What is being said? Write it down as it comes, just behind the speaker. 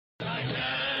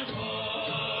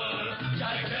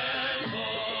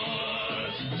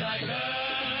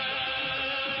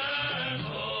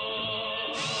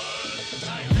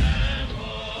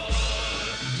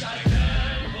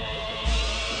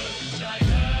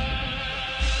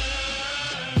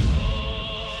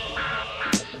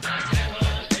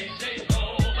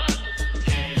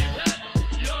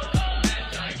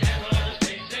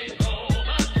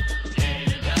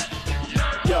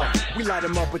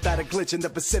him up without a glitch in the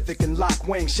Pacific and lock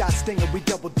wings. Shot stinger, we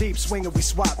double deep swinging, we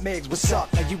swap megs. What's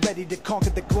up? Are you ready to conquer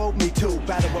the globe? Me too.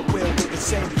 Battle at will with the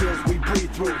same skills we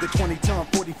breathe through. The 20-ton,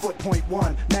 40-foot point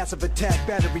one. Massive attack,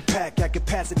 battery pack, at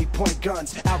capacity point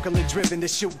guns. Alkaline driven to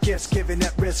shoot gifts, given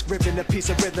at risk. Ribbon a piece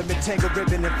of rhythm and tangle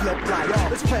ribbon and flip like.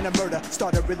 Let's plan a murder,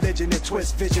 start a religion and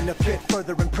twist vision to fit.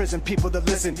 Further imprison people to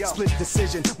listen. Split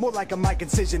decision, more like a mic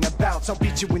incision about. I'll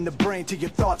beat you in the brain till your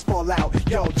thoughts fall out.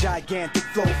 Yo, gigantic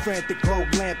flow, frantic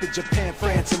globe lamp in Japan,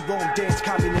 France, and Rome dance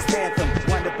communist anthem.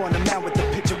 Wind up on the mound with the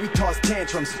picture, we toss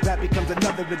tantrums. Rap becomes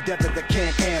another endeavor that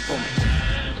can't anthem.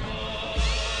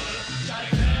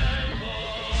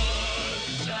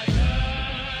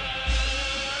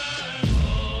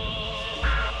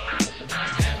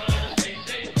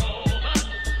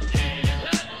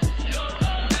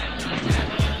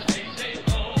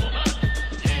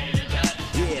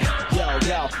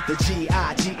 The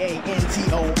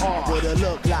G-I-G-A-N-T-O-R. What it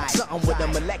look like? Something with a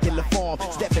molecular form.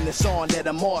 Stepping the song that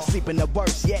I'm all sleeping the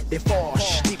worst yet they fall.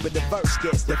 Deeper the verse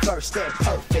gets, the first step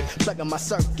perfect. Plugging my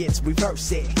circuits,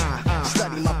 reverse it.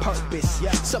 Study my purpose.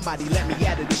 Somebody let me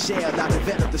out of the shell. I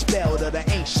developed the spell of the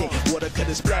ancient. Water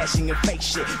cutter splashing and fake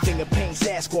shit. Finger paint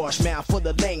Sasquatch, mouth full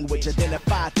of language.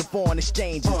 Identified the foreign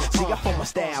exchanges. See, I form my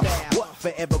style. What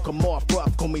forever come off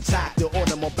rough? Call me top the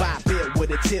automobile built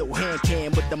with a tilt hand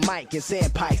can with the mic and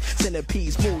sandpipes.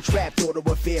 Centipedes move trapped order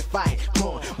a fair fight.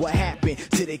 What happened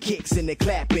to the kicks and the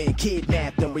clapping?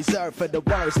 Kidnapped them, reserved for the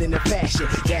words and the fashion.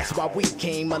 That's why we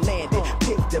came a landed.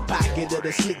 Pick the pocket of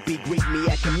the sleepy, greet me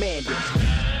at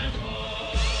commanding.